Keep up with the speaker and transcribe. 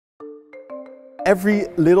Every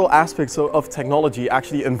little aspect of technology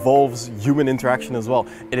actually involves human interaction as well.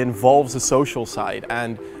 It involves the social side,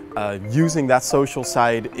 and using that social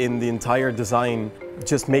side in the entire design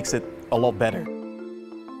just makes it a lot better.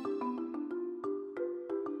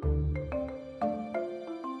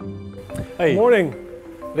 Hey. Good morning,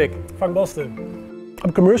 Rick. Van Basten.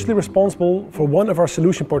 I'm commercially responsible for one of our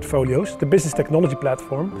solution portfolios, the business technology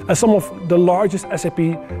platform, and some of the largest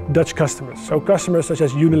SAP Dutch customers. So customers such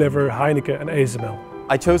as Unilever, Heineken and ASML.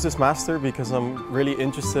 I chose this master because I'm really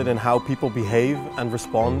interested in how people behave and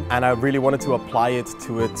respond, and I really wanted to apply it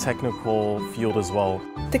to a technical field as well.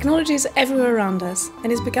 Technology is everywhere around us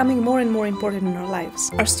and is becoming more and more important in our lives.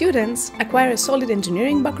 Our students acquire a solid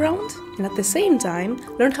engineering background and at the same time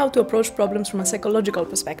learn how to approach problems from a psychological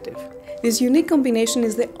perspective. This unique combination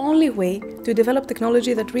is the only way to develop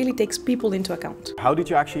technology that really takes people into account. How did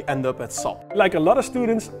you actually end up at SAP? Like a lot of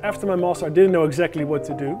students, after my master I didn't know exactly what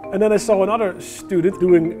to do. And then I saw another student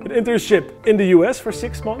doing an internship in the US for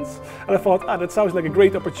 6 months. And I thought, that sounds like a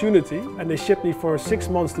great opportunity. And they shipped me for 6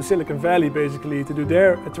 months to Silicon Valley basically to do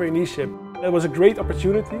their traineeship. That was a great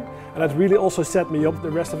opportunity, and that really also set me up the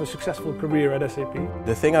rest of a successful career at SAP.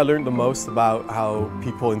 The thing I learned the most about how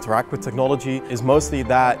people interact with technology is mostly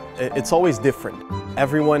that it's always different.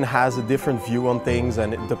 Everyone has a different view on things,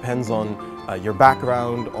 and it depends on your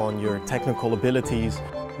background, on your technical abilities.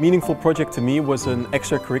 Meaningful project to me was an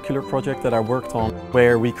extracurricular project that I worked on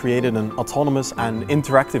where we created an autonomous and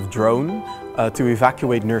interactive drone to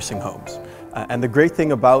evacuate nursing homes. And the great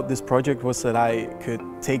thing about this project was that I could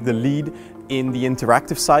take the lead in the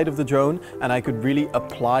interactive side of the drone, and I could really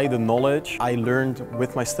apply the knowledge I learned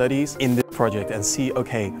with my studies in this project and see,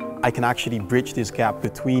 okay, I can actually bridge this gap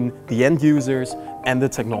between the end users and the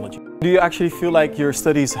technology. Do you actually feel like your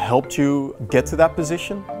studies helped you get to that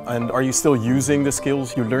position? And are you still using the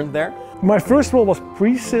skills you learned there? My first role was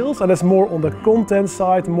pre-sales, and that's more on the content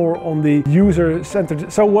side, more on the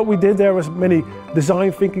user-centered. So what we did there was many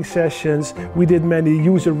design thinking sessions, we did many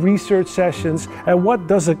user research sessions, and what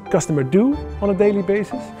does a customer do on a daily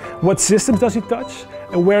basis? What systems does he touch?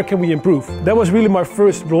 And where can we improve? That was really my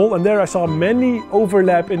first role, and there I saw many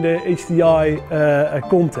overlap in the HDI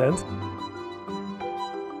content.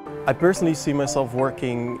 I personally see myself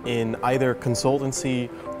working in either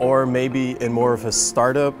consultancy or maybe in more of a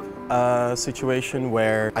startup situation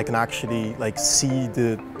where I can actually see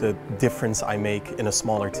the difference I make in a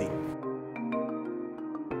smaller team.